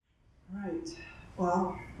right.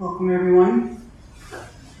 Well, welcome everyone.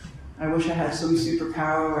 I wish I had some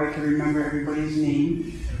superpower where I could remember everybody's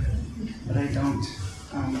name, but I don't.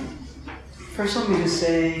 First, let me just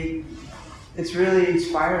say it's really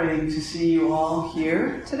inspiring to see you all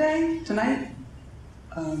here tonight.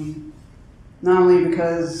 Not only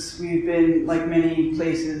because we've been, like many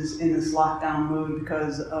places, in this lockdown mode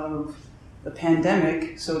because of the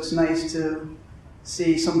pandemic, so it's nice to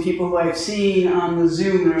see some people who I've seen on the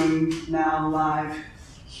Zoom room now live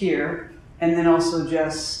here, and then also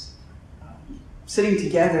just sitting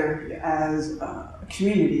together as a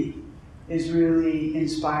community is really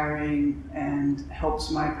inspiring and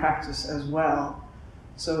helps my practice as well.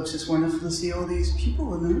 So it's just wonderful to see all these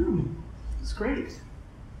people in the room. It's great.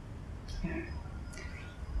 Yeah.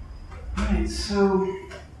 All right, so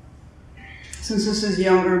since this is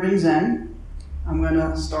Young Urban Zen, I'm going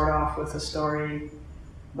to start off with a story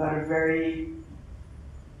about a very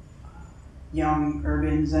young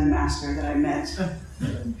urban Zen master that I met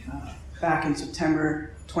back in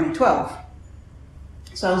September 2012.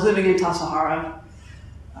 So I was living in Tassajara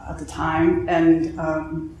at the time, and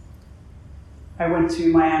I went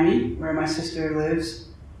to Miami, where my sister lives,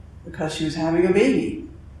 because she was having a baby.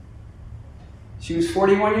 She was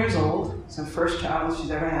 41 years old. It's the first child she's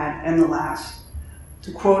ever had, and the last.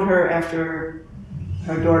 To quote her after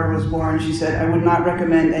her daughter was born, she said, "I would not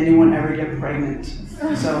recommend anyone ever get pregnant."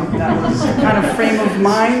 So that was the kind of frame of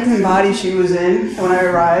mind and body she was in when I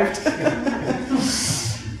arrived.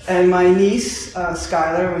 And my niece,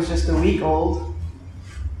 Skylar, was just a week old.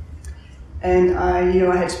 And I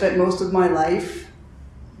had spent most of my life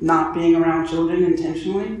not being around children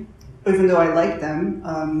intentionally, even though I liked them.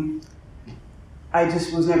 I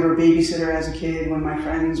just was never a babysitter as a kid. When my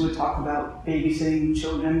friends would talk about babysitting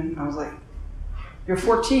children, I was like, "You're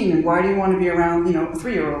 14, and why do you want to be around, a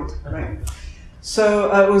 3-year-old, right?"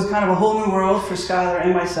 So it was kind of a whole new world for Skylar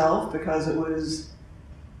and myself, because it was,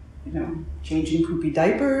 changing poopy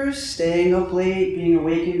diapers, staying up late, being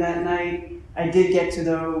awakened at night. I did get to,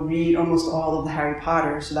 though, read almost all of the Harry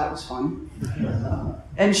Potter, so that was fun.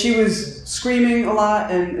 And she was screaming a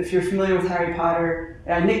lot, and if you're familiar with Harry Potter,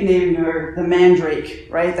 I nicknamed her the Mandrake,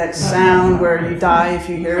 right? That sound where you die if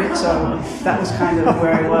you hear it. So that was kind of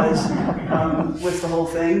where I was with the whole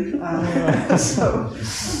thing.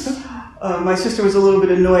 My sister was a little bit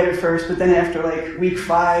annoyed at first, but then after like week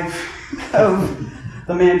 5 of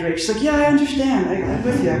the Mandrake, she's like, "Yeah, I understand. I'm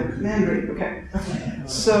with you, Mandrake." Okay.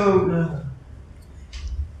 So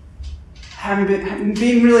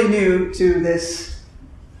being really new to this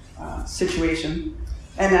situation,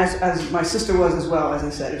 and as my sister was as well, as I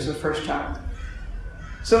said, it was her first child.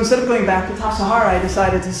 So instead of going back to Tassajara, I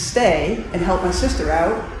decided to stay and help my sister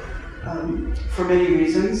out for many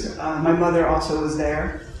reasons. My mother also was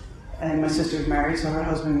there, and my sister was married, so her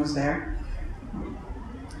husband was there.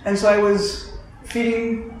 And so I was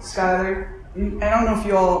feeding Skylar. I don't know if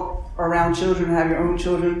you all are around children or have your own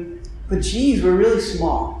children, but geez, we're really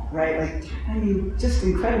small, right? Just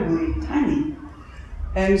incredibly tiny.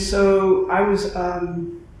 And so I was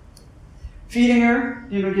feeding her,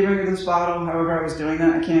 giving her this bottle, however I was doing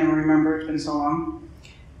that. I can't even remember, it's been so long.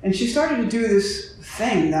 And she started to do this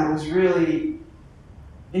thing that was really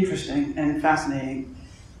interesting and fascinating.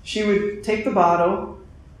 She would take the bottle,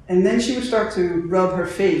 and then she would start to rub her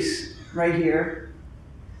face right here,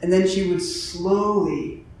 and then she would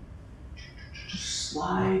slowly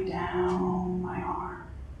slide down my arm.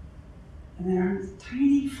 And then her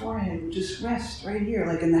tiny forehead would just rest right here,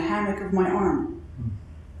 like in the hammock of my arm.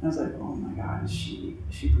 And I was like, "Oh my God, is she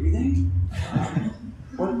breathing?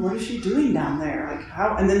 What is she doing down there? Like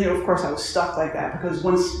how?" And then of course I was stuck like that, because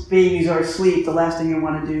once babies are asleep, the last thing you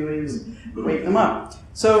want to do is wake them up.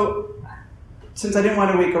 So since I didn't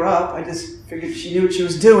want to wake her up, I just figured she knew what she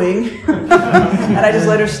was doing, and I just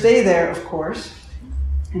let her stay there, of course.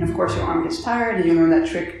 And of course your arm gets tired, and you learn that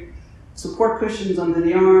trick. Support cushions under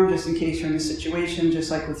the arm, just in case you're in a situation,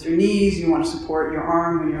 just like with your knees, you want to support your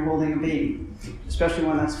arm when you're holding a baby, especially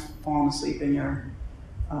one that's fallen asleep in your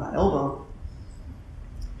elbow.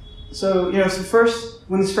 So,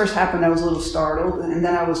 when this first happened, I was a little startled, and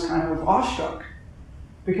then I was kind of awestruck,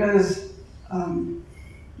 because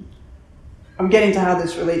I'm getting to how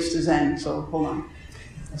this relates to Zen, so hold on.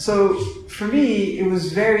 So, for me, it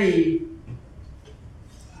was very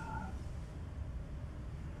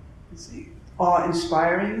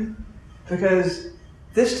awe-inspiring, because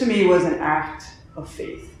this to me was an act of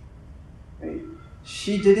faith. Right?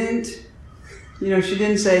 She didn't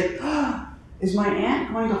say, "Oh, is my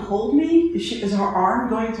aunt going to hold me? Is her arm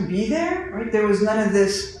going to be there?" Right? There was none of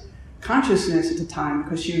this consciousness at the time,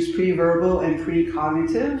 because she was pre-verbal and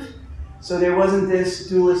pre-cognitive. So there wasn't this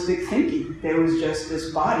dualistic thinking. There was just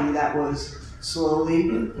this body that was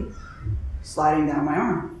slowly sliding down my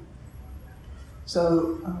arm.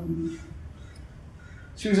 So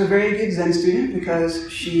she was a very good Zen student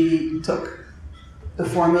because she took the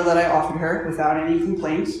formula that I offered her without any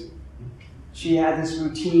complaints. She had this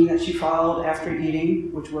routine that she followed after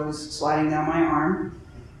eating, which was sliding down my arm.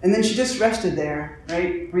 And then she just rested there,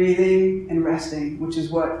 right? Breathing and resting, which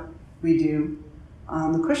is what we do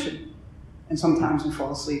on the cushion. And sometimes we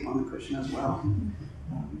fall asleep on the cushion as well.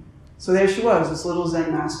 So there she was, this little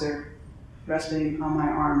Zen master, resting on my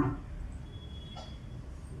arm.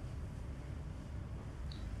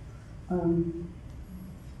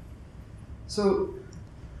 So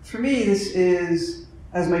for me, this is,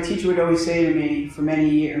 as my teacher would always say to me for many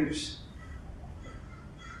years,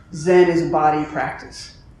 Zen is a body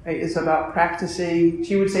practice. Right? It's about practicing.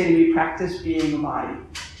 She would say to me, practice being a body.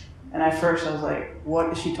 And at first I was like,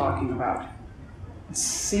 what is she talking about? It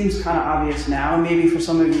seems kind of obvious now. Maybe for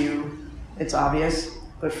some of you it's obvious,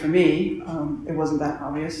 but for me, it wasn't that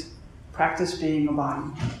obvious. Practice being a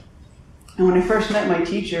body. And when I first met my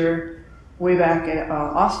teacher way back at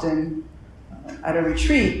Austin, at a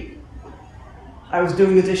retreat, I was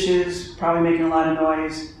doing the dishes, probably making a lot of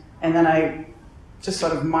noise, and then I just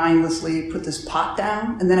sort of mindlessly put this pot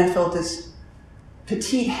down, and then I felt this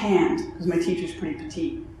petite hand, because my teacher's pretty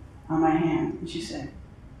petite, on my hand, and she said,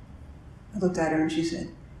 I looked at her and she said,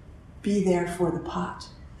 be there for the pot.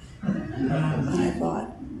 And I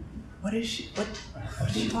thought, what is she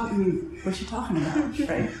talking about,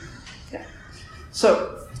 right? Yeah.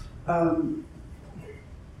 So,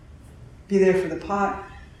 be there for the pot.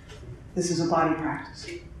 This is a body practice.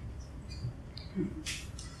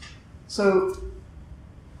 So,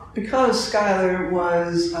 because Skylar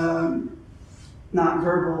was not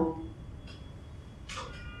verbal,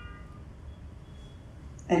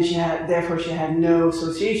 and therefore she had no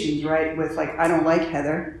associations, right, with like, I don't like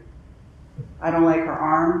Heather, I don't like her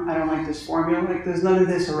arm, I don't like this formula, like there's none of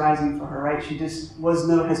this arising for her, right? She just was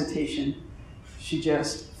no hesitation. She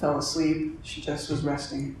just fell asleep, she just was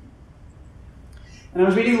resting. And I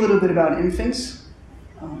was reading a little bit about infants.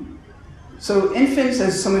 So infants,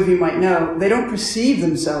 as some of you might know, they don't perceive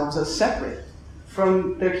themselves as separate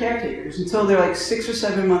from their caretakers until they're like 6 or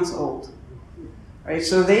 7 months old, right?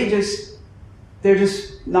 So they're just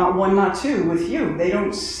not one, not two with you. They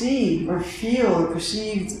don't see or feel or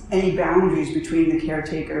perceive any boundaries between the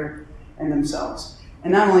caretaker and themselves.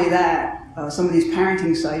 And not only that, some of these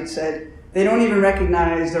parenting sites said they don't even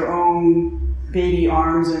recognize their own baby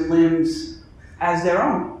arms and limbs as their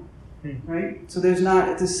own, right? So there's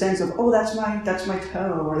not this sense of, oh, that's my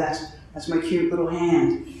toe, or that's my cute little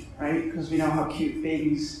hand, right? Because we know how cute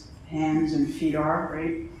babies' hands and feet are,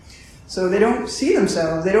 right? So they don't see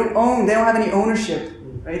themselves, they don't have any ownership,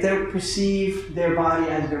 right? They don't perceive their body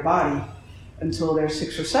as their body until they're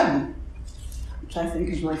 6 or 7, which I think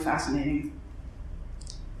is really fascinating.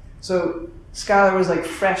 So Skylar was like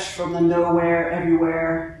fresh from the nowhere,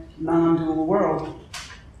 everywhere, non-dual world.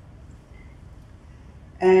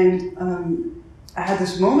 And I had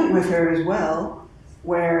this moment with her as well,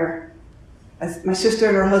 where my sister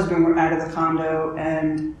and her husband were out of the condo,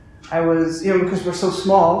 and I was, because we're so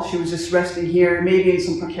small, she was just resting here, maybe in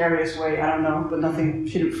some precarious way, I don't know, but nothing,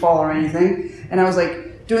 she didn't fall or anything. And I was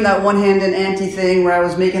like doing that one-handed auntie thing where I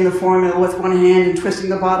was making the formula with one hand and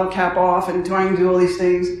twisting the bottle cap off and trying to do all these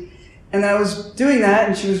things. And I was doing that,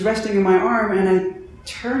 and she was resting in my arm, and I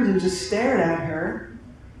turned and just stared at her,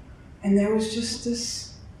 and there was just this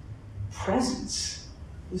presence,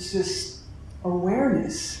 this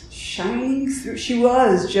awareness shining through. She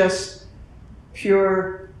was just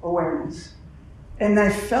pure awareness. And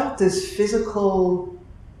I felt this physical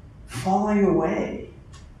falling away,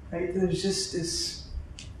 right? There's just this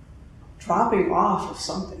dropping off of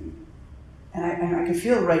something. And I can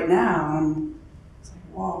feel it right now. It's like,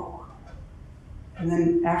 whoa. And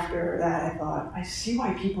then after that, I thought, I see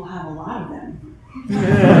why people have a lot of them.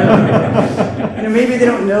 Maybe they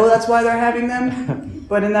don't know that's why they're having them,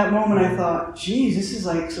 but in that moment I thought, geez, this is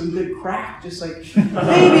like some good crack, just like,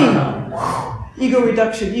 baby, ego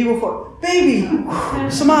reduction, ego for, baby,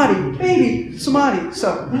 samadhi, baby, samadhi.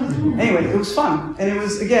 So anyway, it was fun, and it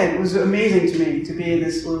was amazing to me to be in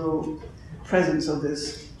this little presence of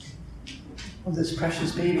this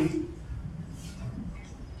precious baby.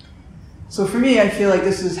 So for me, I feel like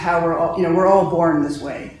this is how we're all born this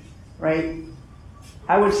way, right?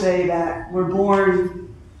 I would say that we're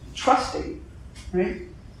born trusting, right?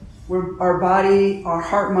 Our body, our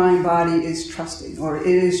heart, mind, body is trusting, or it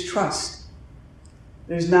is trust.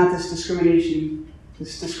 There's not this discriminating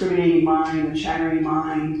mind, the chattering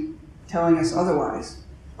mind telling us otherwise.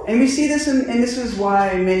 And we see this, and this is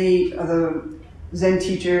why many of the Zen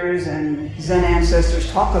teachers and Zen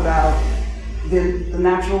ancestors talk about the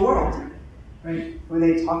natural world, right? When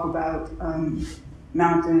they talk about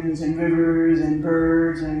mountains and rivers and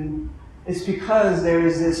birds, and it's because there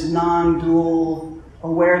is this non-dual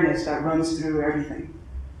awareness that runs through everything,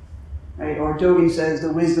 right? Or Dogen says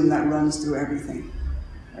the wisdom that runs through everything,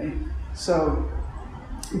 right? So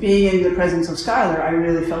being in the presence of Skylar, I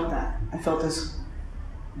really felt that. I felt this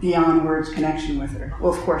beyond words connection with her.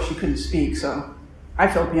 Well, of course, she couldn't speak, so I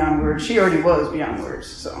felt beyond words. She already was beyond words,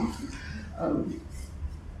 so.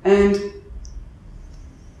 And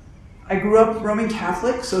I grew up Roman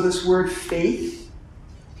Catholic, so this word faith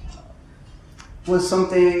was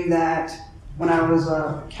something that when I was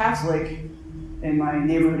a Catholic in my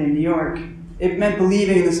neighborhood in New York, it meant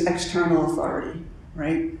believing in this external authority,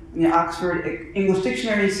 right? In the Oxford English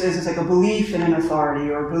Dictionary says it's like a belief in an authority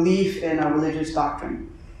or a belief in a religious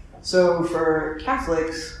doctrine. So for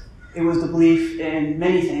Catholics, it was the belief in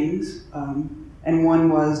many things, and one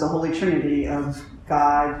was the Holy Trinity of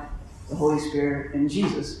God, the Holy Spirit, and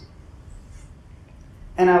Jesus.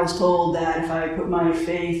 And I was told that if I put my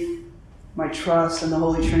faith, my trust in the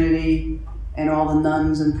Holy Trinity and all the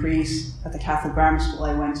nuns and priests at the Catholic grammar school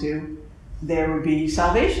I went to, there would be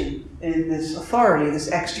salvation in this authority. This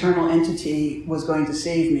external entity was going to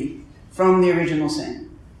save me from the original sin.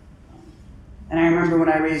 And I remember when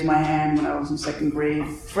I raised my hand when I was in second grade,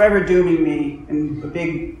 forever dooming me and a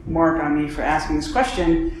big mark on me for asking this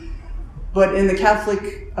question. But in the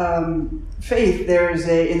Catholic faith, there is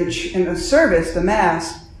in the service, the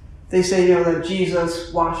Mass, they say, that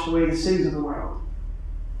Jesus washed away the sins of the world.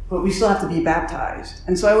 But we still have to be baptized.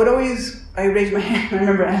 And so I raised my hand and I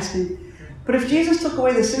remember asking, but if Jesus took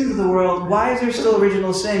away the sins of the world, why is there still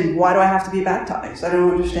original sin? Why do I have to be baptized? I don't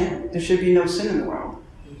understand. There should be no sin in the world.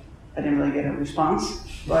 I didn't really get a response.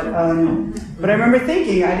 But I remember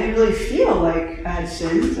thinking I didn't really feel like I had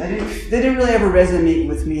sins. They didn't really ever resonate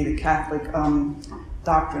with me, the Catholic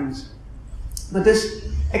doctrines. But this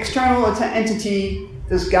external entity,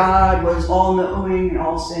 this God was all-knowing and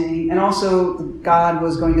all-seeing, and also God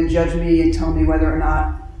was going to judge me and tell me whether or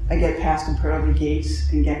not I get past the pearly gates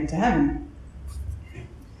and get into heaven.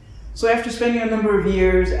 So after spending a number of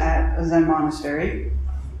years at a Zen monastery,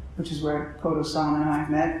 which is where Kodo-san and I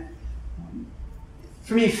met,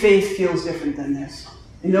 for me, faith feels different than this.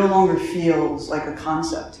 It no longer feels like a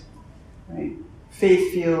concept, right?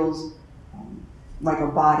 Faith feels like a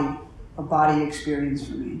body experience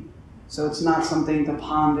for me. So it's not something to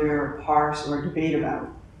ponder or parse or debate about,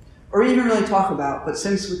 or even really talk about. But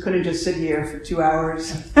since we couldn't just sit here for 2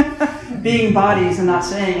 hours being bodies and not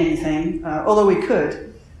saying anything, although we could,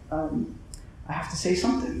 I have to say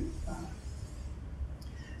something.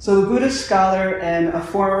 So the Buddhist scholar and a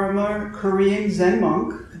former Korean Zen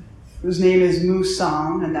monk, whose name is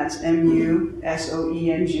Musang, and that's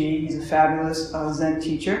Musoeng, he's a fabulous Zen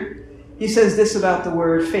teacher. He says this about the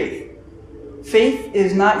word faith. Faith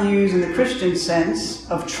is not used in the Christian sense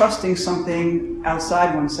of trusting something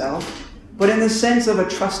outside oneself, but in the sense of a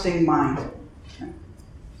trusting mind.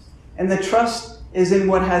 And the trust is in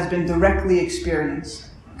what has been directly experienced.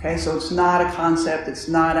 Okay, so it's not a concept, it's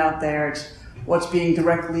not out there, it's what's being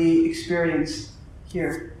directly experienced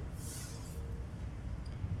here.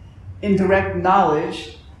 In direct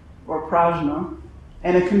knowledge, or prajna,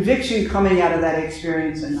 and a conviction coming out of that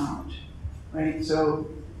experience and knowledge. Right? So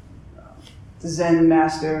the Zen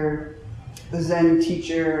master, the Zen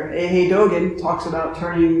teacher, Eihei Dogen talks about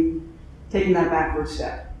taking that backward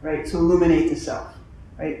step, right? To illuminate the self,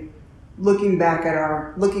 right? Looking back,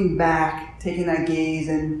 taking that gaze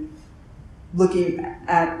and looking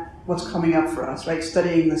at what's coming up for us, right?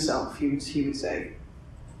 Studying the self, he would say.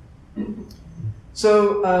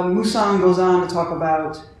 So Musang goes on to talk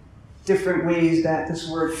about different ways that this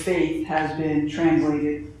word faith has been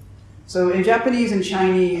translated. So in Japanese and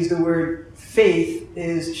Chinese, the word faith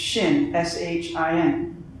is shin,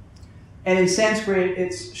 S-H-I-N. And in Sanskrit,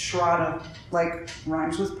 it's shraddha, like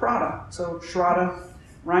rhymes with Prada. So shraddha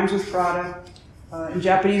rhymes with Prada. In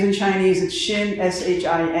Japanese and Chinese, it's shin,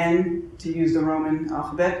 S-H-I-N, to use the Roman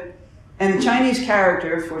alphabet. And the Chinese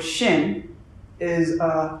character for shin is,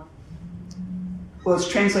 it's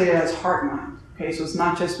translated as heart-mind. Okay, so it's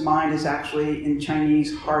not just mind, it's actually in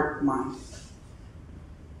Chinese heart-mind.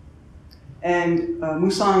 And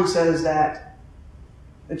Musang says that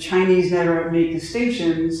the Chinese never make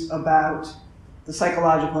distinctions about the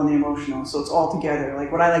psychological and the emotional. So it's all together,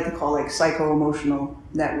 like what I like to call like psycho-emotional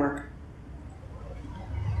network.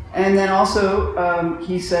 And then also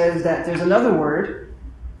he says that there's another word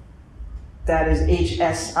that is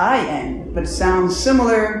H-S-I-N, but it sounds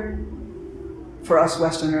similar for us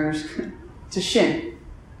Westerners, to Shin.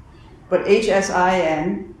 But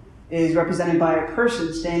HSIN is represented by a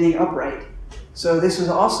person standing upright. So this is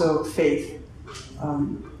also faith.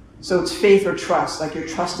 So it's faith or trust, like you're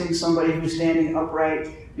trusting somebody who's standing upright.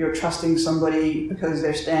 You're trusting somebody because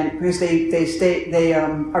they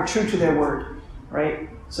are true to their word, right?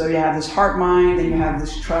 So you have this heart mind, and you have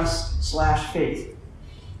this trust/faith.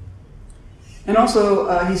 And also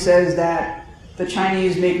he says that the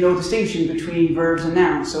Chinese make no distinction between verbs and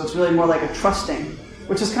nouns, so it's really more like a trusting,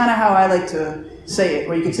 which is kind of how I like to say it,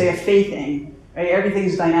 where you could say a faithing, right?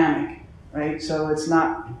 Everything's dynamic, right? So it's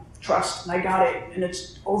not trust, and I got it, and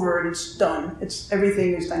it's over, and it's done.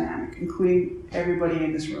 Everything is dynamic, including everybody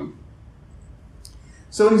in this room.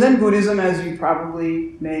 So in Zen Buddhism, as you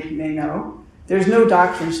probably may know, there's no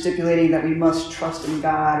doctrine stipulating that we must trust in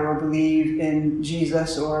God or believe in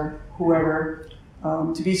Jesus or whoever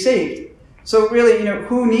to be saved. So really,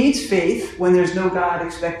 who needs faith when there's no God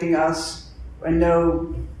expecting us and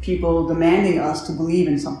no people demanding us to believe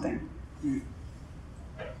in something?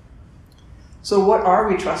 So what are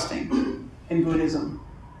we trusting in Buddhism?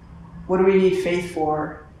 What do we need faith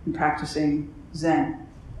for in practicing Zen?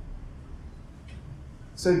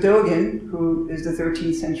 So Dogen, who is the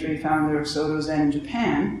 13th century founder of Soto Zen in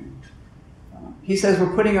Japan, he says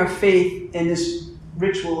we're putting our faith in this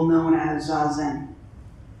ritual known as Zazen.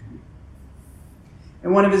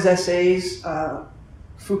 In one of his essays,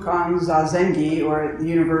 Fukan Zazengi, or the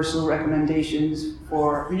Universal Recommendations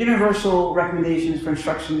for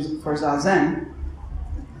Instructions for Zazen,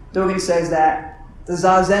 Dogen says that the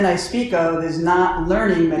Zazen I speak of is not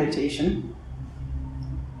learning meditation.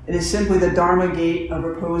 It is simply the Dharma gate of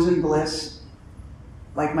repose and bliss,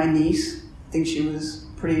 like my niece. I think she was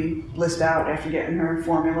pretty blissed out after getting her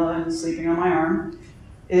formula and sleeping on my arm.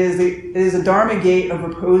 It is the Dharma gate of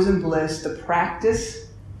repose and bliss, the practice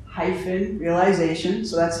hyphen realization,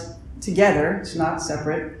 so that's together, it's not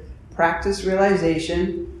separate, practice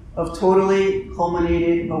realization of totally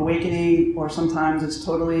culminated awakening, or sometimes it's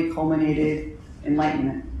totally culminated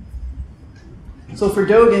enlightenment. So for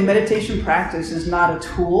Dogen, meditation practice is not a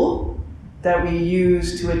tool that we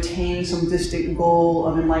use to attain some distant goal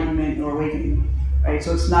of enlightenment or awakening, right?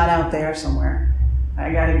 So it's not out there somewhere.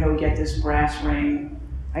 I gotta go get this brass ring.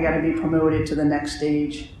 I gotta be promoted to the next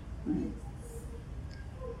stage.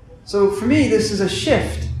 So for me, this is a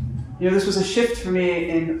shift. This was a shift for me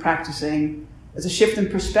in practicing. It's a shift in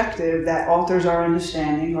perspective that alters our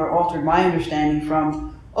understanding, or altered my understanding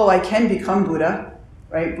from, oh, I can become Buddha,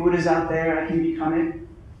 right? Buddha's out there, I can become it,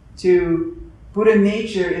 to Buddha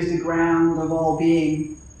nature is the ground of all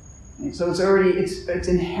being. And so it's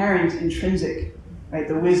inherent, intrinsic, right?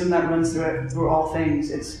 The wisdom that runs through all things.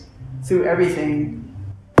 It's through everything,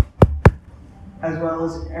 as well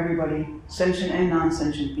as everybody, sentient and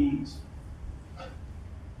non-sentient beings.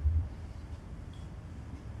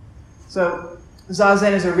 So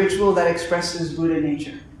Zazen is a ritual that expresses Buddha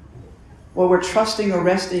nature. What we're trusting or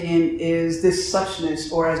resting in is this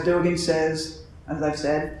suchness, or as Dogen says, as I've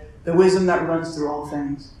said, the wisdom that runs through all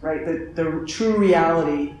things, right? The true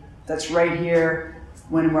reality that's right here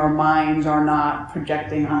when our minds are not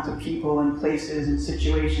projecting onto people and places and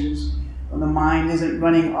situations, when the mind isn't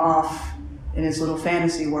running off in its little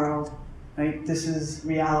fantasy world, right? This is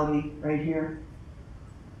reality right here.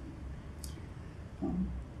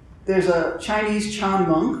 There's a Chinese Chan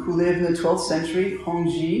monk who lived in the 12th century,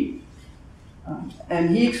 Hongzhi,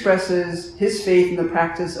 and he expresses his faith in the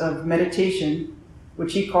practice of meditation,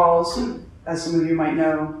 which he calls, as some of you might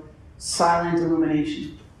know, silent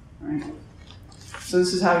illumination. Right? So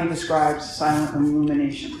this is how he describes silent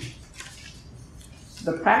illumination.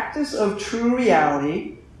 The practice of true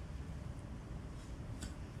reality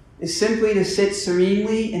is simply to sit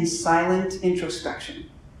serenely in silent introspection.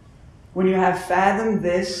 When you have fathomed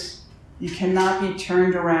this, you cannot be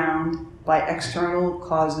turned around by external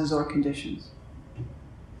causes or conditions.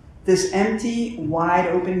 This empty,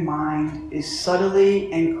 wide-open mind is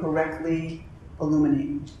subtly and correctly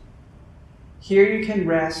illuminating. Here you can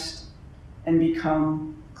rest and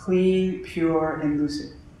become clean, pure, and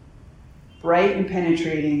lucid. Bright and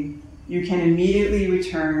penetrating, you can immediately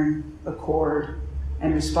return, accord,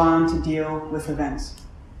 and respond to deal with events.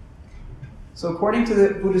 So according to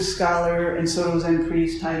the Buddhist scholar and Soto Zen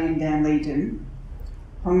priest Taiyin Dan Leighton,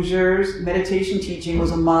 Hongzhi's meditation teaching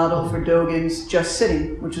was a model for Dogen's just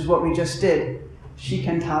sitting, which is what we just did,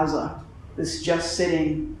 shikantaza, this just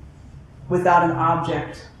sitting without an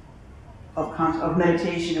object of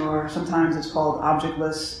meditation, or sometimes it's called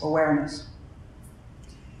objectless awareness.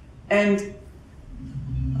 And,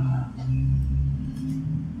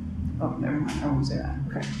 oh, never mind, I won't say that,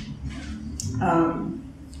 okay.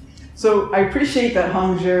 So I appreciate that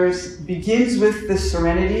Hongzhi begins with this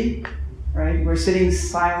serenity, right? We're sitting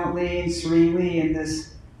silently and serenely in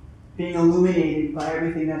this, being illuminated by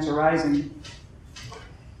everything that's arising.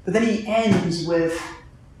 But then he ends with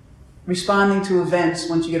responding to events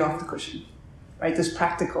once you get off the cushion, right? This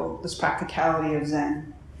practicality of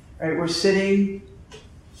Zen, right? We're sitting,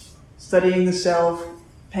 studying the self,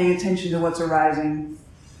 paying attention to what's arising,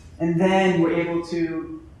 and then we're able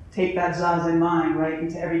to take that Zazen mind right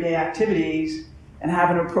into everyday activities and have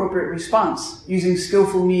an appropriate response, using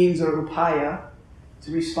skillful means or upaya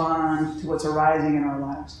to respond to what's arising in our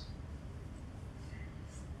lives.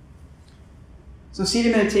 So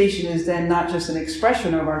seated meditation is then not just an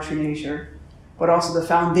expression of our true nature, but also the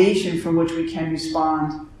foundation from which we can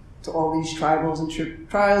respond to all these trials and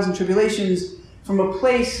tribulations from a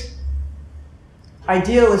place,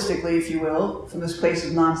 idealistically, if you will, from this place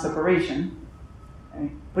of non-separation.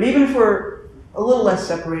 Okay? But even if we're a little less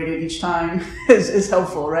separated each time is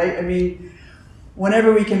helpful, right? I mean,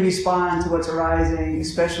 whenever we can respond to what's arising,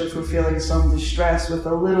 especially if we're feeling some distress, with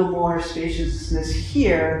a little more spaciousness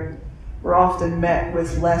here, we're often met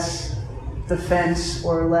with less defense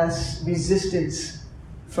or less resistance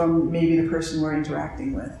from maybe the person we're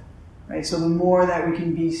interacting with, right? So the more that we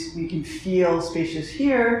can feel spacious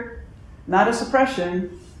here, not a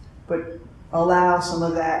suppression, but allow some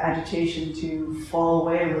of that agitation to fall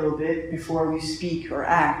away a little bit before we speak or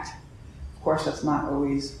act. Of course, that's not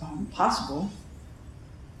always possible.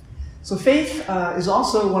 So faith is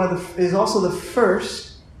also the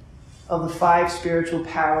first of the 5 spiritual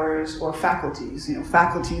powers or faculties,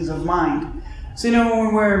 faculties of mind. So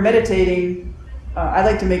when we're meditating, I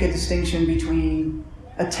like to make a distinction between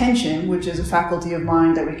attention, which is a faculty of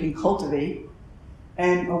mind that we can cultivate,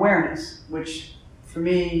 and awareness, which for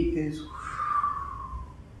me is,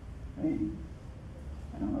 I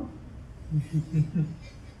don't know.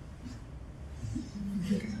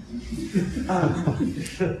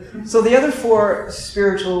 So the other 4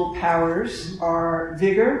 spiritual powers are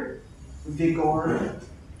vigor,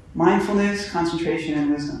 mindfulness, concentration, and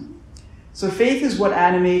wisdom. So faith is what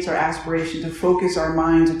animates our aspiration to focus our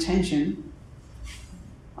mind's attention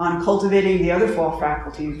on cultivating the other 4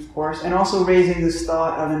 faculties, of course, and also raising this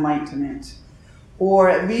thought of enlightenment, or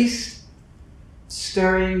at least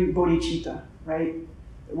stirring bodhicitta, right?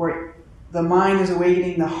 Where the mind is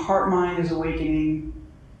awakening, the heart mind is awakening,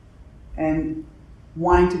 and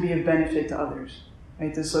wanting to be of benefit to others,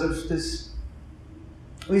 right? This,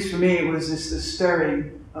 at least for me, it was this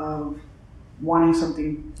stirring of wanting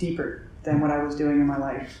something deeper than what I was doing in my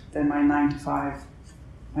life, than my 9 to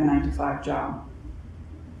 5 job.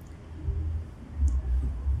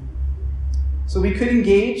 So we could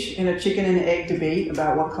engage in a chicken and egg debate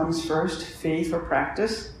about what comes first, faith or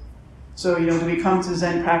practice. So, do we come to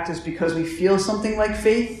Zen practice because we feel something like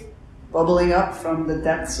faith bubbling up from the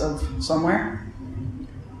depths of somewhere?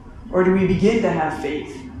 Or do we begin to have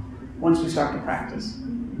faith once we start to practice?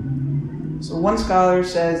 So one scholar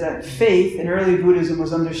says that faith in early Buddhism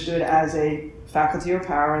was understood as a faculty or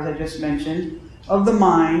power, as I just mentioned, of the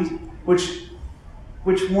mind, which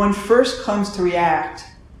one first comes to react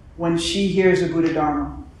when she hears the Buddha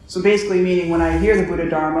Dharma. So basically meaning when I hear the Buddha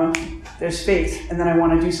Dharma, there's faith, and then I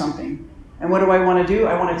want to do something. And what do I want to do?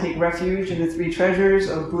 I want to take refuge in the 3 treasures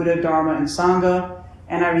of Buddha, Dharma, and Sangha,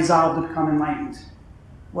 and I resolve to become enlightened.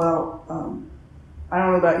 Well, I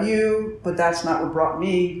don't know about you, but that's not what brought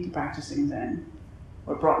me to practicing Zen.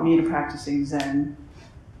 What brought me to practicing Zen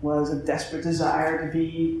was a desperate desire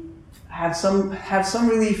to have some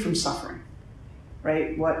relief from suffering.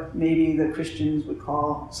 Right? What maybe the Christians would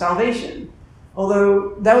call salvation.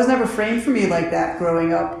 Although that was never framed for me like that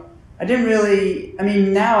growing up.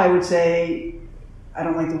 Now I would say, I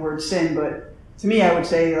don't like the word sin, but to me I would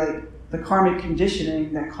say like the karmic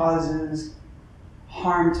conditioning that causes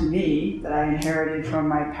harm to me that I inherited from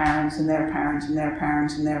my parents and their parents and their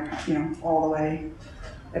parents and their parents, all the way.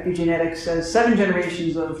 Epigenetics says 7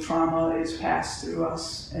 generations of trauma is passed through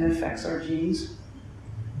us and affects our genes.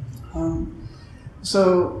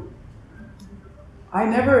 So I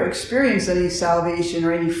never experienced any salvation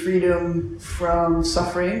or any freedom from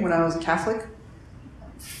suffering when I was a Catholic.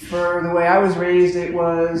 For the way I was raised, it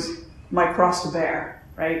was my cross to bear,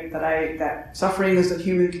 right? That suffering is the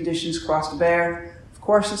human condition's cross to bear. Of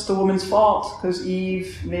course, it's the woman's fault because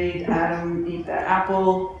Eve made Adam eat that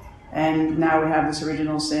apple, and now we have this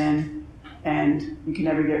original sin, and we can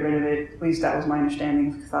never get rid of it. At least that was my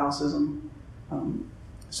understanding of Catholicism.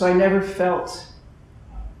 So I never felt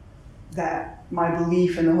that my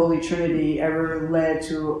belief in the Holy Trinity ever led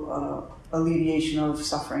to alleviation of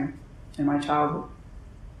suffering in my childhood.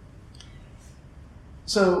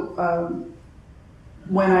 So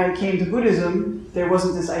when I came to Buddhism, there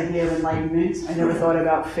wasn't this idea of enlightenment. I never thought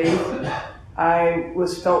about faith. I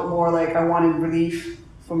felt more like I wanted relief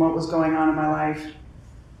from what was going on in my life.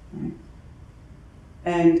 Right?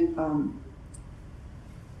 And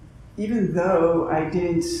even though I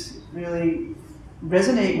didn't really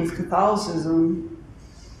resonate with Catholicism,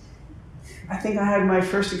 I think I had my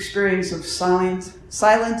first experience of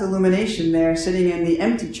silent illumination there, sitting in the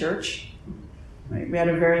empty church. Right? We had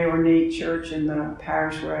a very ornate church in the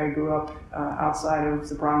parish where I grew up, outside of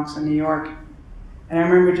the Bronx in New York. And I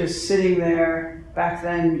remember just sitting there. Back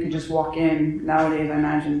then, you could just walk in. Nowadays, I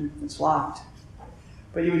imagine it's locked.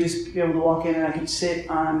 But you would just be able to walk in, and I could sit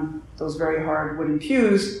on those very hard wooden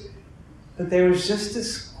pews. But there was just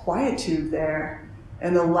this quietude there,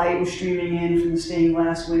 and the light was streaming in from the stained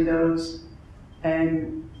glass windows,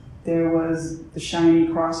 and there was the shiny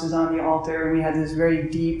crosses on the altar, and we had this very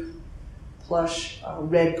deep, plush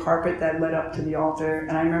red carpet that led up to the altar.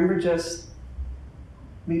 And I remember just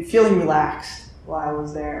feeling relaxed while I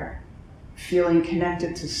was there, feeling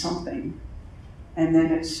connected to something. And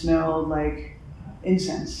then it smelled like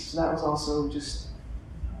incense. So that was also just,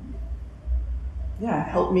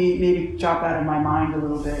 helped me maybe drop out of my mind a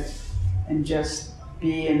little bit and just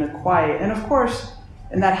be in the quiet. And of course,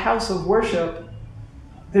 in that house of worship,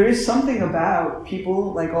 there is something about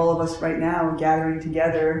people like all of us right now gathering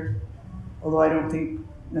together, although I don't think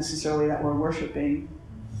necessarily that we're worshiping.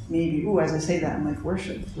 Maybe, as I say that, I'm like,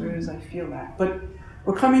 worship, where does I feel that? But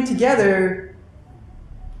we're coming together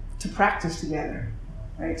to practice together,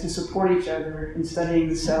 right? To support each other in studying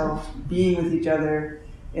the self, being with each other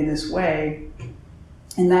in this way.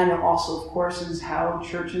 And that also, of course, is how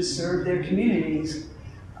churches serve their communities.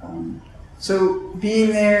 So being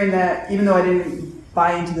there in that, even though I didn't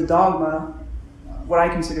buy into the dogma, what I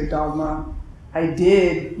consider dogma,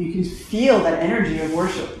 you can feel that energy of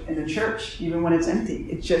worship in the church, even when it's empty.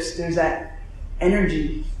 It's just, there's that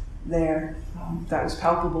energy there that was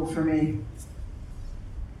palpable for me.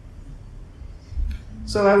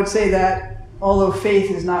 So I would say that although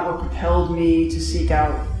faith is not what propelled me to seek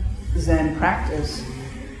out Zen practice,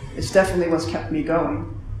 it's definitely what's kept me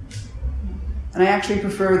going. And I actually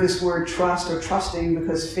prefer this word trust or trusting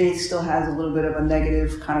because faith still has a little bit of a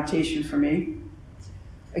negative connotation for me.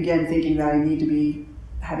 Again, thinking that I need to be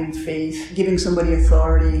having faith, giving somebody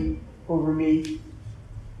authority over me.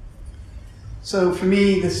 So for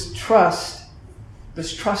me, this trusting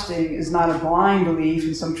is not a blind belief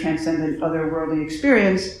in some transcendent otherworldly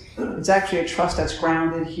experience. It's actually a trust that's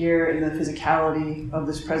grounded here in the physicality of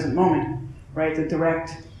this present moment, right? The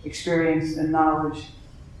direct experience and knowledge.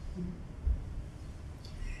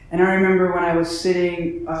 And I remember when I was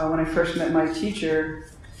sitting, when I first met my teacher,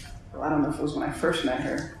 well, I don't know if it was when I first met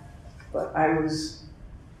her, but I would,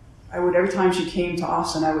 every time she came to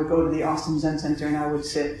Austin, I would go to the Austin Zen Center and I would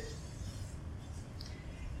sit.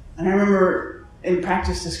 And I remember in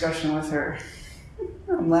practice discussion with her,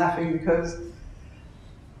 I'm laughing because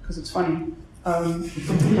it's funny. And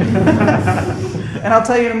I'll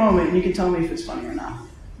tell you in a moment, and you can tell me if it's funny or not.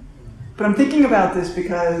 But I'm thinking about this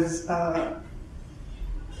because,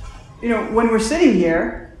 when we're sitting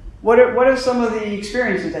here, what are some of the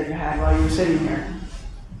experiences that you had while you were sitting here?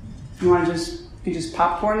 You just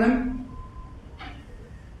popcorn them?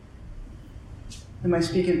 Am I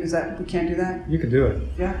speaking? Is that, we can't do that? You can do it.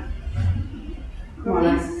 Yeah?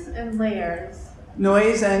 Release in layers.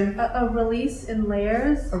 Noise and? A release in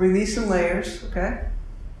layers. A release in layers, okay.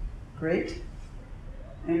 Great.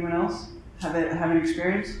 Anyone else have an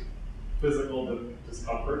experience? Physical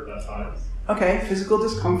discomfort at times. Okay, physical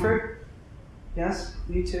discomfort. Yes,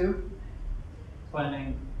 me too.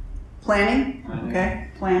 Planning. Planning? Okay,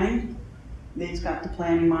 planning. Nate's got the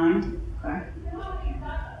planning mind. Okay.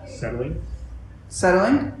 Settling.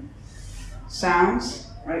 Settling. Sounds,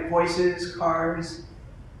 right? Voices, cars,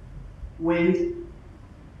 wind,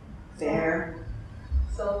 the air.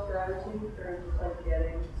 Self-gratitude for just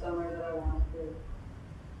getting somewhere that I want to be.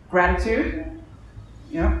 Gratitude.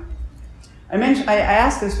 Yeah. I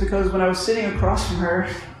asked this because when I was sitting across from her,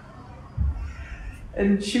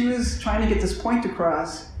 and she was trying to get this point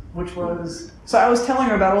across, which was, so I was telling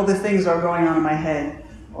her about all the things that are going on in my head,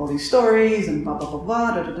 all these stories and blah, blah, blah,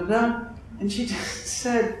 blah, da, da, da, da. And she just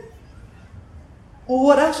said, well,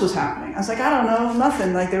 what else was happening? I was like, I don't know,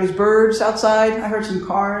 nothing. Like there was birds outside, I heard some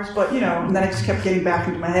cars, but and then I just kept getting back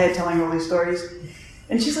into my head, telling her all these stories.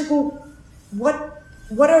 And she's like, well,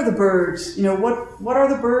 what are the birds? What are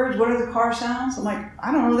the birds? What are the car sounds? I'm like,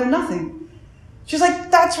 I don't know, they're nothing. She's like,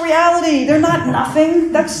 that's reality. They're not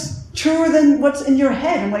nothing. That's truer than what's in your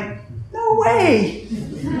head. I'm like, no way.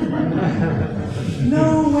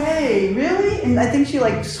 no way, really? And I think she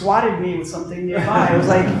like swatted me with something nearby. I was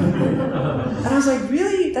like, and I was like,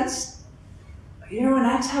 really? That's, and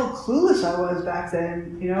that's how clueless I was back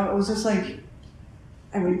then. It was just like,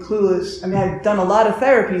 clueless. I'd done a lot of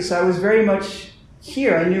therapy, so I was very much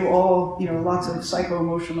here. I knew all, lots of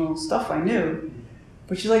psycho-emotional stuff I knew.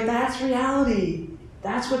 But she's like, that's reality.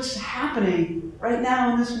 That's what's happening right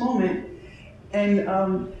now in this moment. And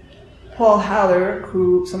Paul Haller,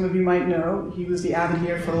 who some of you might know, he was the abbot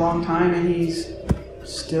here for a long time, and he's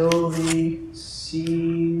still the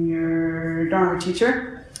senior Dharma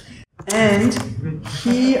teacher. And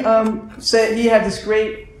he said, he had this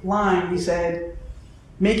great line, he said,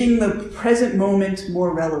 making the present moment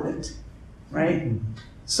more relevant, right?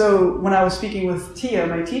 So when I was speaking with Tia,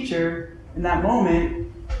 my teacher, in that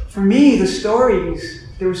moment, for me, the stories,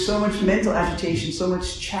 there was so much mental agitation, so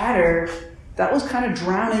much chatter, that was kind of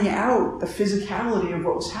drowning out the physicality of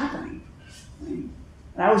what was happening. And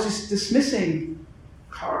I was just dismissing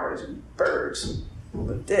cars and birds,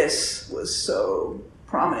 but this was so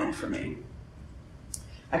prominent for me.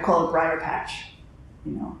 I call it Briar Patch,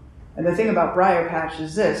 And the thing about Briar Patch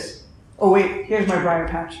is this. Oh wait, here's my Briar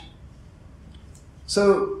Patch.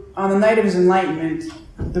 So on the night of his enlightenment,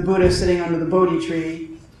 the Buddha is sitting under the Bodhi tree,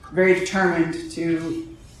 very determined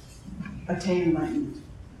to attain enlightenment.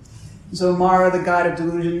 So Mara, the god of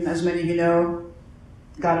delusion, as many of you know,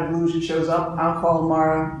 the god of delusion shows up. I'll call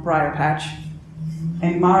Mara Briar Patch.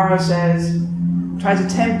 And Mara tries to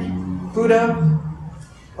tempt Buddha,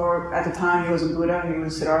 or at the time he wasn't Buddha, he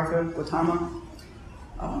was Siddhartha Gautama,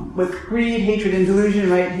 with greed, hatred, and delusion,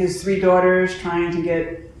 right? His 3 daughters trying to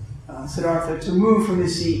get Siddhartha to move from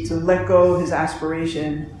his seat, to let go of his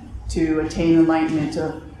aspiration, to attain enlightenment,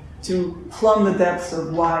 to plumb the depths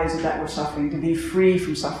of whys that were suffering, to be free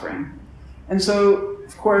from suffering. And so,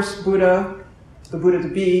 of course, Buddha, the Buddha to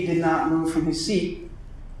be, did not move from his seat.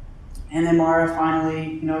 And then Mara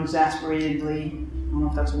finally, exasperatedly, I don't know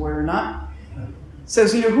if that's a word or not,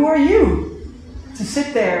 says, who are you to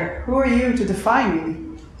sit there? Who are you to defy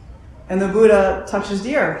me? And the Buddha touches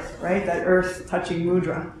the earth, right? That earth-touching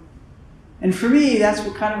mudra. And for me, that's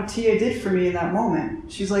what Tia did for me in that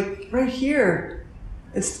moment. She's like, right here.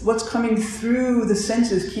 It's what's coming through the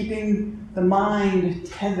senses, keeping the mind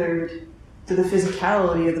tethered to the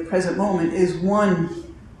physicality of the present moment is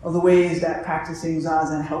one of the ways that practicing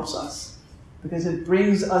Zazen helps us. Because it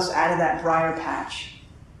brings us out of that briar patch,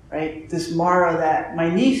 right? This Mara that my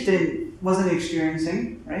niece wasn't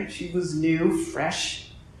experiencing, right? She was new, fresh,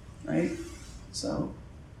 right? So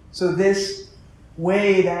this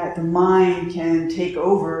way that the mind can take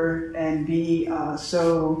over and be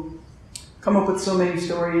come up with so many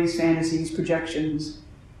stories, fantasies, projections,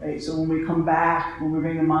 right? So when we come back, when we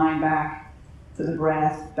bring the mind back to the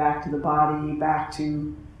breath, back to the body, back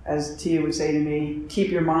to, as Tia would say to me, keep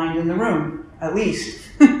your mind in the room, at least,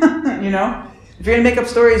 If you're gonna make up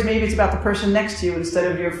stories, maybe it's about the person next to you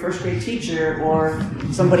instead of your first grade teacher or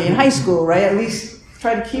somebody in high school, right? At least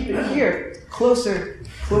try to keep it here, closer,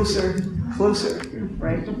 closer, closer,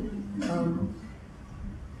 right?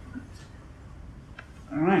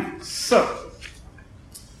 All right, so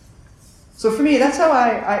for me, that's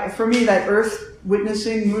how for me, that earth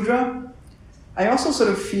witnessing mudra, I also sort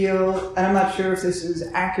of feel, and I'm not sure if this is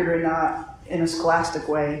accurate or not in a scholastic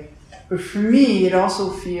way, but for me, it also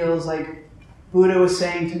feels like Buddha was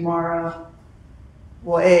saying to Mara,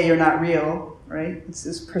 well, A, you're not real, right? It's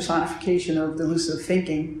this personification of delusive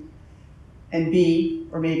thinking. And B,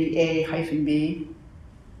 or maybe A-B,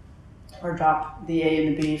 or drop the A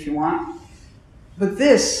and the B if you want. But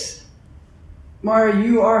this, Mara,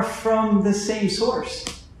 you are from the same source.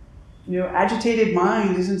 Agitated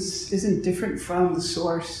mind isn't different from the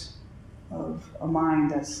source of a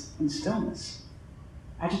mind that's in stillness.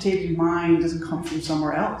 Agitated mind doesn't come from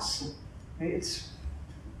somewhere else. Right? It's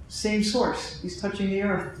same source. He's touching the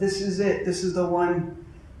earth. This is it. This is the one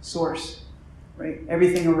source. Right?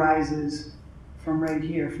 Everything arises from right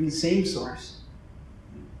here, from the same source.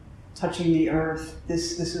 Touching the earth.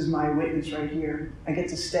 This is my witness right here. I get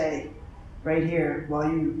to stay right here while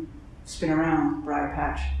you spin around Briar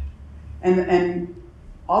Patch. And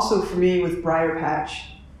also for me with Briar Patch,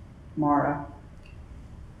 Mara,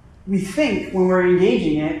 we think when we're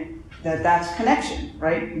engaging it that that's connection,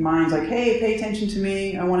 right? Your mind's like, hey, pay attention to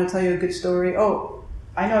me. I want to tell you a good story. Oh,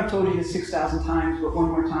 I know I've told you this 6,000 times, but one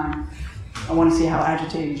more time. I want to see how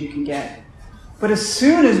agitated you can get. But as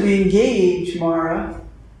soon as we engage Mara,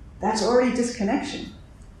 that's already disconnection,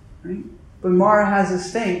 right? But Mara has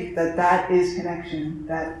us think that that is connection,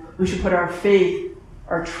 that we should put our faith,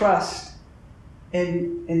 our trust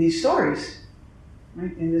in these stories,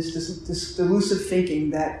 right? In this delusive thinking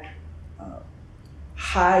that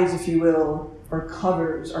hides, if you will, or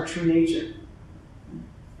covers our true nature.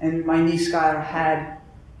 And my niece Skylar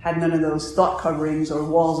had none of those thought coverings or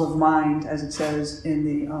walls of mind, as it says in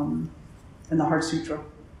the Heart Sutra.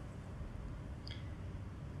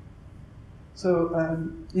 So,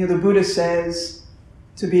 the Buddha says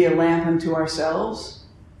to be a lamp unto ourselves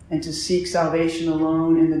and to seek salvation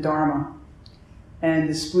alone in the Dharma. And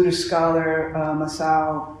this Buddhist scholar,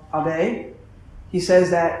 Masao Abe, he says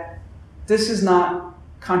that this is not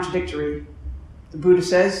contradictory. The Buddha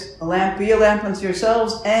says, be a lamp unto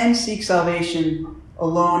yourselves and seek salvation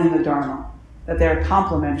alone in the Dharma, that they're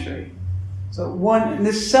complementary. So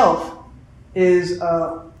this self is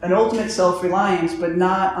an ultimate self-reliance, but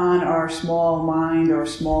not on our small mind or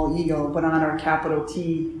small ego, but on our capital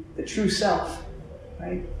T, the true self,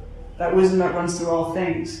 right? That wisdom that runs through all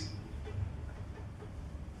things.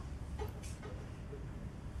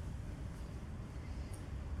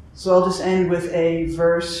 So I'll just end with a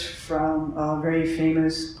verse from a very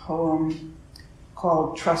famous poem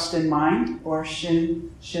called Trust in Mind, or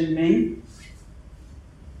Xin Ming.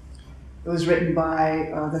 It was written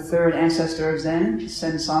by the third ancestor of Zen,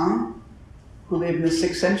 Sensang, who lived in the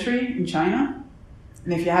 6th century in China.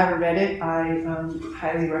 And if you haven't read it, I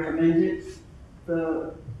highly recommend it.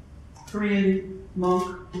 The Korean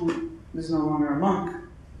monk, who is no longer a monk,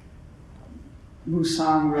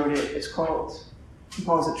 Musang, wrote it. He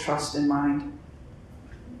calls it Trust in Mind.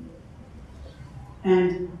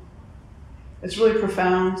 And it's really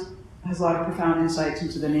profound, has a lot of profound insights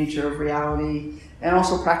into the nature of reality, and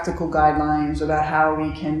also practical guidelines about how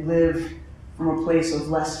we can live from a place of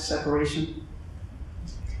less separation,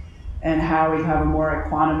 and how we have a more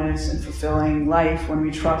equanimous and fulfilling life when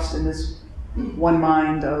we trust in this one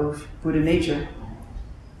mind of Buddha nature.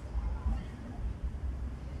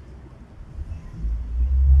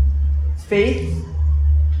 Faith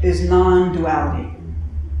is non-duality.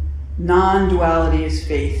 Non-duality is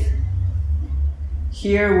faith.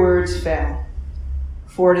 Here words fail,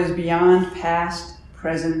 for it is beyond past,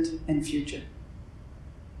 present, and future.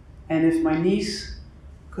 And if my niece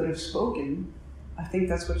could have spoken, I think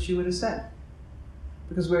that's what she would have said.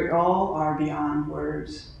 Because we all are beyond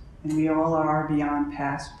words, and we all are beyond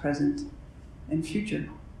past, present, and future.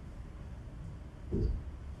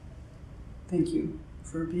 Thank you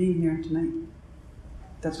for being here tonight.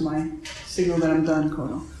 That's my signal that I'm done,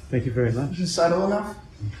 Kodo. Thank you very much. Is it subtle enough?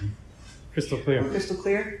 Crystal clear. Crystal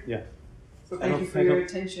clear? Yeah. So thank you for your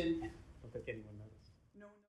attention.